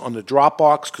Dave's on the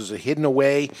Dropbox because they're hidden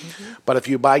away. Mm-hmm. But if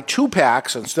you buy 2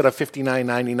 packs instead of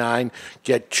 $59.99,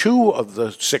 get 2 of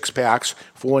the 6 packs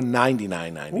for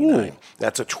 $99.99.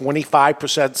 That's a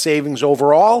 25% savings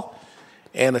overall.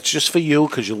 And it's just for you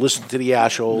because you listen to the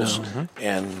Ashholes.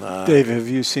 And Dave, have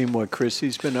you seen what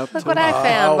Chrissy's been up to? Look what I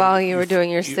found while you were doing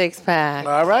your 6-pack.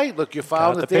 All right, look, you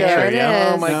found it there. There it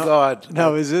is. Oh my God!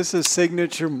 Now, is this a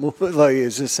signature move?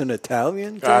 Is this an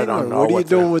Italian thing? I don't know. What are you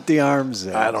doing with the arms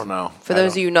there? I don't know. For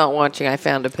those of you not watching, I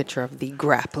found a picture of the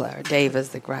grappler. Dave is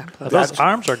the grappler. Those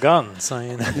arms are guns. Look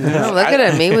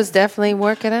at him. He was definitely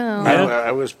working out.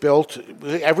 I was built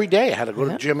every day. I had to go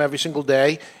to the gym every single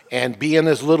day. And being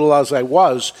as little as I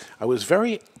was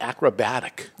very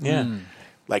acrobatic. Yeah.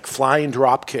 Like flying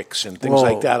drop kicks and things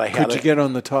like that. Could you get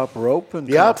on the top rope and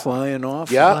come flying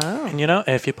off? Yeah. Wow. And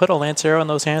if you put a lancero in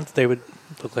those hands, they would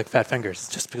look like fat fingers.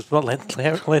 Just because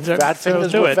fat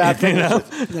fingers do it. Fat fingers.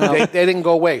 They didn't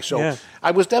go away. So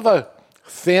I was never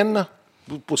thin.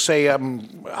 We'll say I'm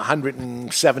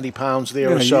 170 pounds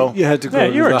there or so. You had to go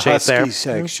to the husky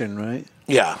section, right?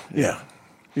 Yeah.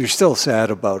 You're still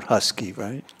sad about husky,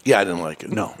 right? Yeah, I didn't like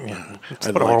it. No. It's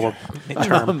a horrible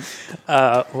term.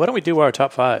 Why don't we do our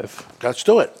top 5? Let's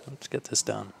do it. Let's get this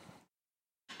done.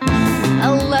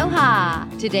 Aloha!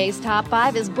 Today's Top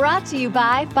 5 is brought to you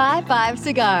by 55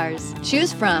 Cigars.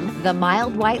 Choose from the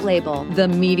mild white label, the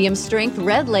medium strength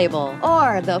red label,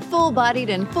 or the full-bodied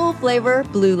and full-flavor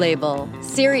blue label.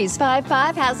 Series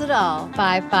 55 has it all.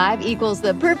 55 equals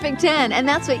the perfect 10, and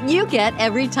that's what you get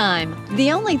every time.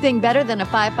 The only thing better than a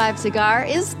 55 cigar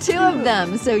is 2 of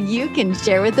them, so you can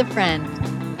share with a friend.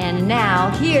 And now,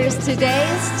 here's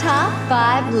today's Top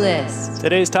 5 list.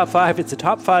 Today's Top 5, it's the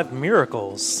Top 5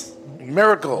 miracles.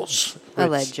 Miracles.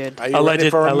 Alleged. Are you ready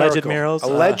for a alleged miracle? miracles.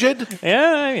 Alleged?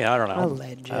 I don't know.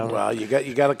 Alleged. Well, you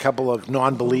got a couple of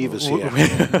non-believers here.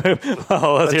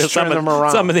 Well, let's hear turn them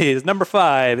around. some of these. Number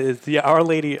 5 is the Our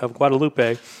Lady of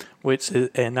Guadalupe, which is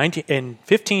in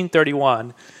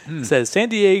 1531 says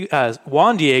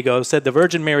Juan Diego said the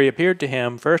Virgin Mary appeared to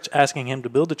him, first asking him to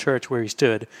build a church where he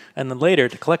stood, and then later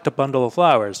to collect a bundle of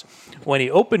flowers. When he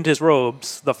opened his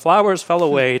robes, the flowers fell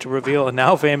away to reveal a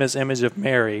now famous image of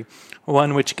Mary,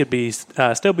 one which could be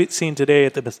still be seen today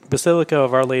at the Basilica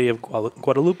of Our Lady of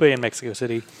Guadalupe in Mexico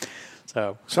City.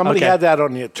 So Somebody had that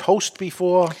on your toast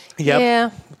before? Yep.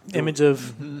 Yeah. Image of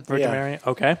Virgin Mary.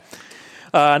 Okay.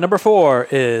 Number 4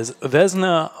 is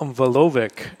Vesna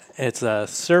Volovic. It's a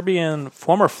Serbian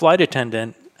former flight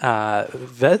attendant.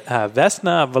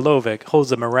 Vesna Volovic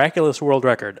holds a miraculous world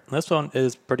record. This one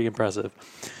is pretty impressive.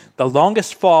 The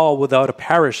longest fall without a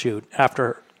parachute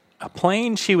after a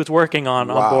plane she was working on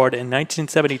board in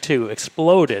 1972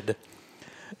 exploded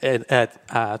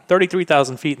at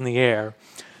 33,000 feet in the air.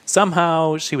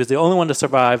 Somehow, she was the only one to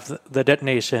survive the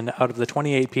detonation out of the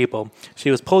 28 people. She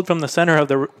was pulled from the center of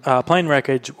the plane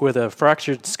wreckage with a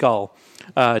fractured skull,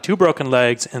 2 broken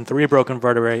legs, and 3 broken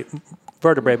vertebrae,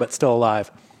 but still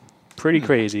alive. Pretty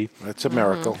crazy. That's a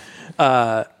miracle.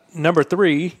 Number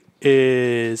 3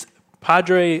 is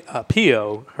Padre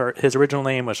Pio. His original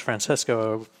name was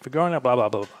Francesco Figurona, blah, blah,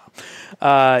 blah,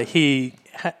 blah. He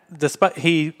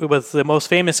was the most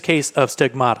famous case of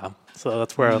stigmata. So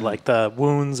that's where like the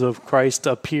wounds of Christ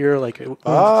appear, like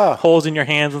holes in your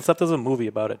hands and stuff. There's a movie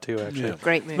about it too, actually. Yeah.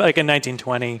 Great movie. Like in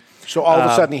 1920. So all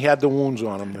of a sudden he had the wounds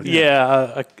on him.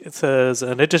 It says,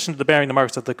 in addition to bearing the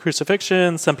marks of the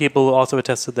crucifixion, some people also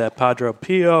attested that Padre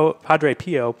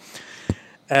Pio,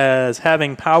 as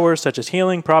having powers such as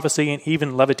healing, prophecy, and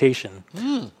even levitation.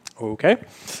 Okay.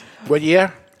 What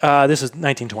year? This is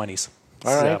 1920s.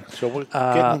 All right. So we're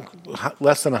getting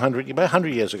less than 100, about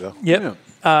 100 years ago. Yep.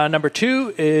 Number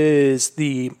 2 is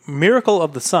the miracle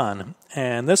of the sun.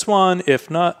 And this one,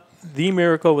 if not the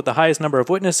miracle with the highest number of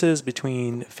witnesses,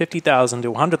 between 50,000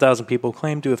 to 100,000 people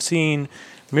claim to have seen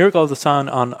the miracle of the sun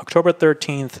on October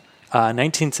 13th,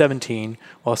 1917,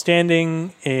 while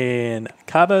standing in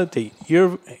Cava de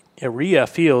Iria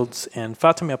fields in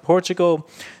Fatima, Portugal.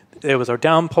 There was a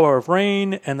downpour of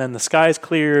rain, and then the skies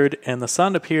cleared, and the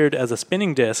sun appeared as a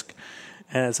spinning disc.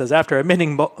 And it says, after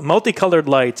emitting multicolored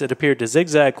lights, it appeared to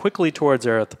zigzag quickly towards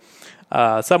Earth.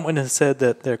 Some witnesses said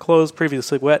that their clothes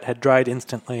previously wet had dried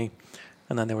instantly,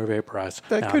 and then they were vaporized.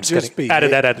 That could just be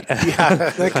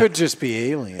that could just be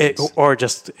aliens, or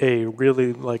just a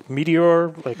really like meteor,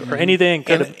 or anything.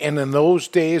 And in those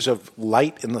days of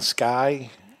light in the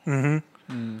sky,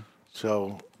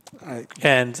 so.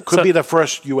 Could be the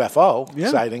first UFO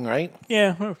sighting, right?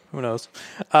 Yeah, who knows?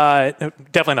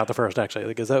 Definitely not the first, actually,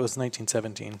 because that was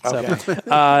 1917. Okay.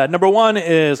 So, number 1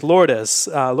 is Lourdes.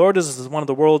 Lourdes is one of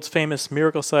the world's famous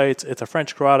miracle sites. It's a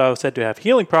French grotto said to have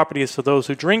healing properties for those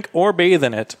who drink or bathe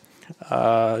in it.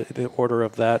 The order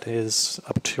of that is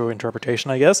up to interpretation,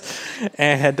 I guess.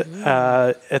 And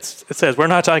it says, we're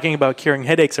not talking about curing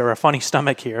headaches or a funny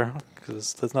stomach here,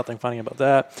 because there's nothing funny about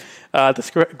that.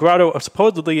 This grotto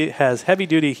supposedly has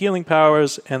heavy-duty healing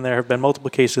powers, and there have been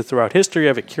multiple cases throughout history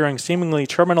of it curing seemingly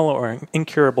terminal or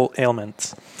incurable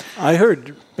ailments. I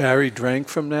heard Barry drank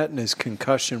from that, and his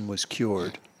concussion was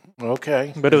cured.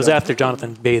 Okay. But it was after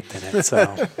Jonathan bathed in it,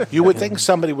 so... You would think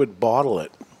somebody would bottle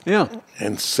it. Yeah.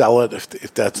 And sell it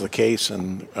if that's the case.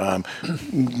 And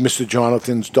Mr.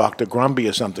 Jonathan's Dr. Grumby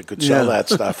or something could sell that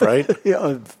stuff, right?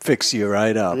 Yeah, fix you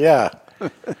right up. Yeah.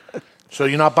 So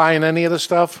you're not buying any of the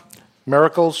stuff?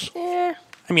 Miracles? Yeah.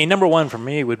 I mean, number 1 for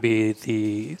me would be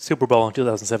the Super Bowl in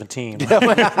 2017,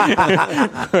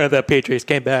 where the Patriots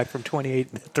came back from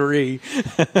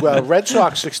 28-3. Well, Red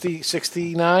Sox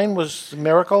 69 was a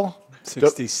miracle.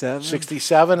 67?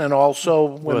 67, and also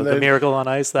when the Miracle on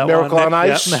Ice, that Miracle one. on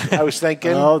Ice, Yep. I was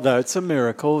thinking. Oh, that's a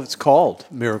miracle. It's called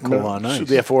Miracle on Ice. So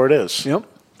therefore it is. Yep.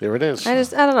 There it is. I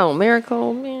don't know,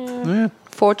 miracle,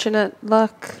 fortunate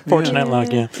luck. Fortunate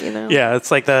luck, yeah. You know? Yeah, it's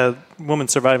like the woman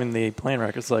surviving the plane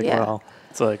wreck. It's like, well,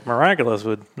 it's like miraculous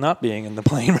with not being in the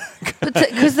plane wreck.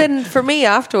 Because then for me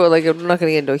afterward, like I'm not going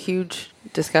to get into a huge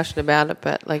discussion about it,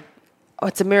 but like, oh,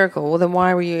 it's a miracle. Well, then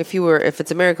why were you? If it's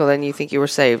a miracle, then you think you were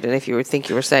saved, and if you think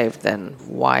you were saved, then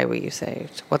why were you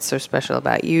saved? What's so special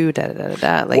about you? Da da da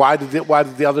da. Like, why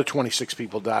did the other 26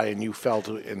 people die and you fell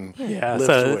to and lived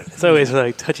through it? It's always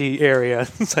like touchy area.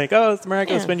 It's like, oh, it's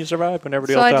miraculous when you survive when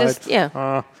everybody else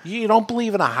died. You don't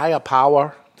believe in a higher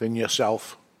power than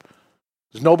yourself.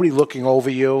 There's nobody looking over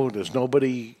you. There's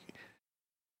nobody.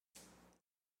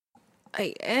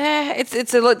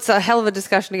 It's a hell of a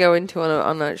discussion to go into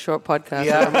on a short podcast.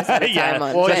 Yeah.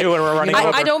 We're running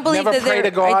over. I don't believe Never that pray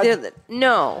to God?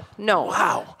 No.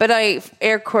 Wow. But I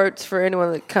air quotes for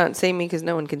anyone that can't see me, because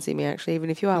no one can see me actually, even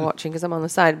if you are watching, because I'm on the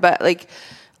side. But like,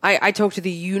 I talk to the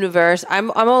universe.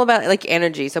 I'm all about like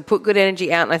energy. So put good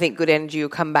energy out, and I think good energy will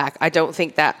come back. I don't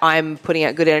think that I'm putting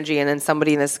out good energy and then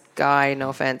somebody in the sky, no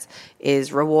offense,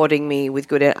 is rewarding me with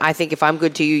good. I think if I'm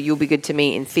good to you, you'll be good to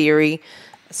me in theory.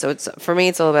 So for me,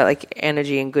 it's all about like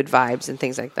energy and good vibes and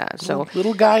things like that. So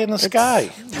little guy in the sky.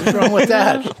 What's wrong with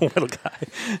that? Little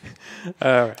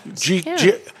guy.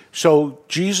 So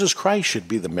Jesus Christ should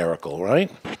be the miracle, right?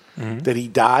 Mm-hmm. That he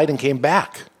died and came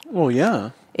back. Well, yeah.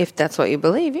 If that's what you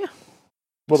believe, yeah.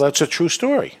 Well, that's a true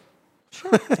story.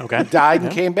 Sure. Okay. He died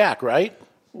and came back, right?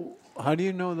 How do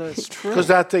you know that's true? Because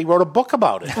they wrote a book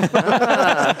about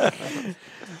it.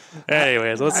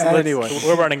 Anyways,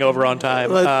 we're running over on time.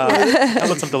 How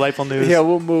about some delightful news? Yeah,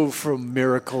 we'll move from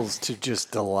miracles to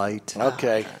just delight.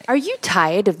 Okay. Are you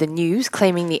tired of the news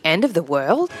claiming the end of the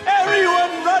world?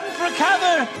 Everyone run for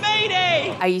cover!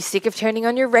 Mayday! Are you sick of turning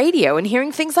on your radio and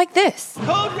hearing things like this?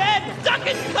 Code Red, duck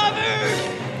and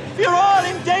cover! You're all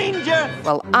in danger!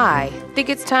 Well, I think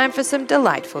it's time for some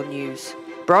delightful news.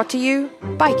 Brought to you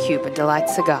by Cuban Delight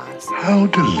Cigars. How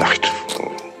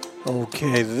delightful.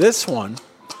 Okay, this one.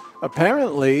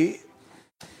 Apparently,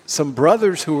 some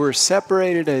brothers who were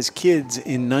separated as kids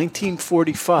in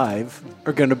 1945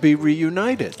 are going to be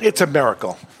reunited. It's a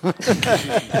miracle. Well,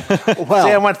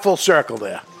 See, I went full circle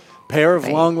there. Pair of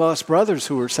long-lost brothers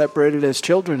who were separated as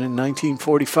children in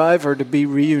 1945 are to be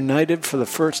reunited for the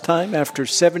first time after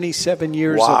 77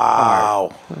 years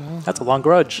apart. Wow. That's a long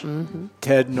grudge. Mm-hmm.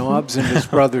 Ted Nobbs and his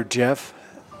brother Jeff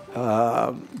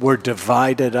were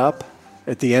divided up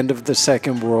at the end of the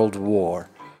Second World War.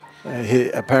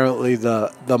 Apparently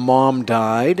the mom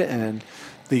died, and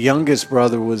the youngest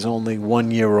brother was only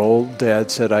 1 year old. Dad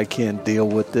said, I can't deal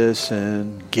with this,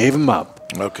 and gave him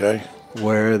up. Okay.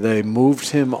 Where they moved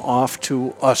him off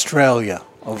to Australia,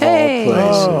 of all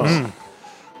places. Oh.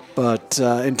 But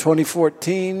in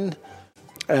 2014,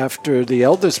 after the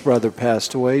eldest brother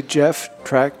passed away, Jeff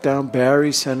tracked down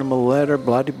Barry, sent him a letter,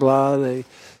 blah-de-blah.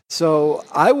 So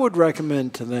I would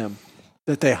recommend to them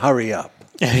that they hurry up.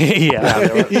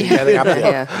 Yeah.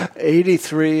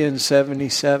 83 and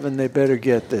 77, they better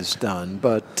get this done.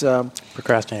 But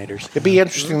procrastinators. It'd be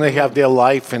interesting to have their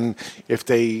life, and if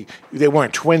they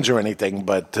weren't twins or anything,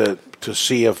 but to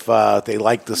see if they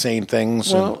like the same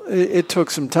things. Well, it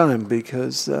took some time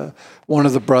because one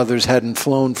of the brothers hadn't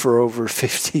flown for over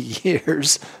 50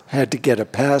 years, had to get a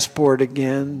passport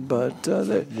again, but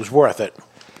it was worth it.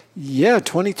 Yeah,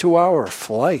 22-hour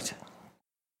flight.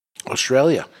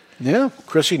 Australia. Yeah.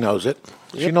 Chrissy knows it.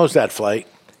 Yep. She knows that flight.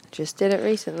 Just did it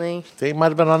recently. They might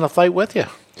have been on the flight with you.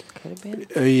 Could have been.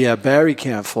 Yeah, Barry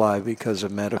can't fly because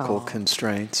of medical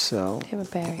constraints. So. Him and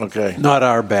Barry. Okay. Not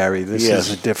our Barry. This is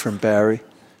a different Barry.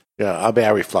 Yeah, our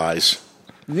Barry flies.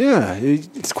 Yeah,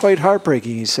 it's quite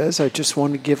heartbreaking, he says. I just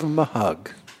want to give him a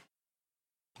hug.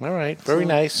 All right. Very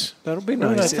nice. That'll be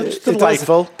nice. It's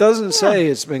delightful. Doesn't say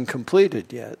it's been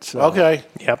completed yet. So. Okay.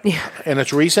 Yep. And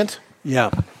it's recent? Yeah.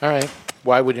 All right.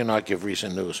 Why would you not give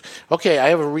recent news? Okay, I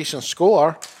have a recent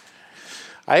score.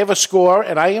 I have a score,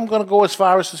 and I am going to go as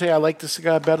far as to say I like the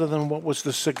cigar better than what was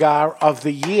the cigar of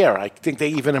the year. I think they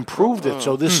even improved it.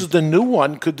 So this is the new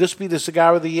one. Could this be the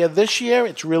cigar of the year this year?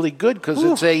 It's really good because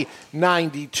it's a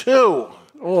 92.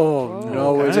 Oh,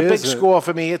 no, it's a big score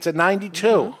for me. It's a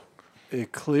 92.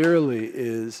 It clearly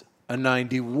is a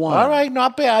 91. All right,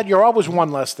 not bad. You're always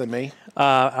one less than me.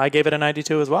 I gave it a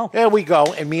 92 as well. There we go.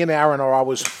 And me and Aaron are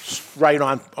always right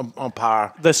on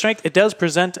par. The strength, it does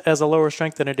present as a lower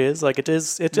strength than it is. Like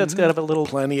it's got a little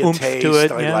plenty of oomph taste to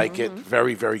it. I like it.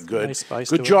 Very, very good. Nice spice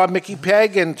good to job, Mickey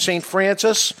Pegg and St.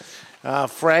 Francis.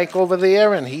 Frank over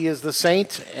there, and he is the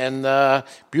saint. And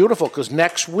beautiful, because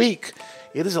next week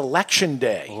it is election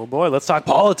day. Oh, boy, let's talk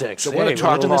politics. So we're going to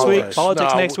talk this week.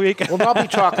 Politics next week. We'll not be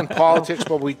talking politics,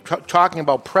 but we're talking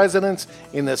about presidents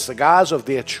in the cigars of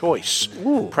their choice.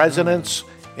 Ooh. Presidents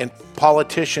and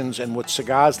politicians and what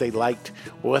cigars they liked,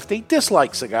 or if they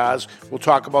dislike cigars. We'll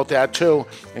talk about that, too.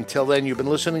 Until then, you've been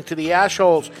listening to the Ash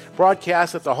Holes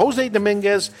broadcast at the Jose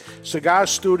Dominguez Cigar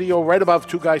Studio right above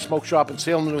Two Guys Smoke Shop in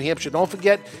Salem, New Hampshire. Don't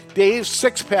forget Dave's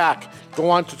Six-Pack. Go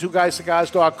on to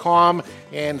twoguyscigars.com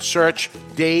and search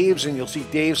Dave's, and you'll see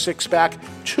Dave's Six-Pack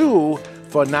 2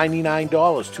 for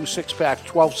 $99. 2 six-packs,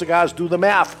 12 cigars. Do the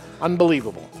math.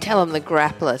 Unbelievable. Tell him the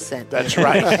grappler sent. That's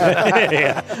right.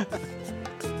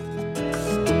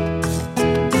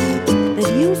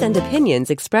 The views views and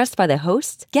opinions expressed by the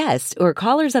hosts, guests, or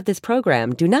callers of this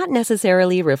program do not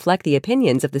necessarily reflect the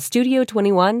opinions of the Studio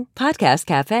 21 Podcast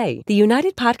Cafe, the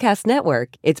United Podcast Network,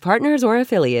 its partners, or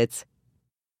affiliates.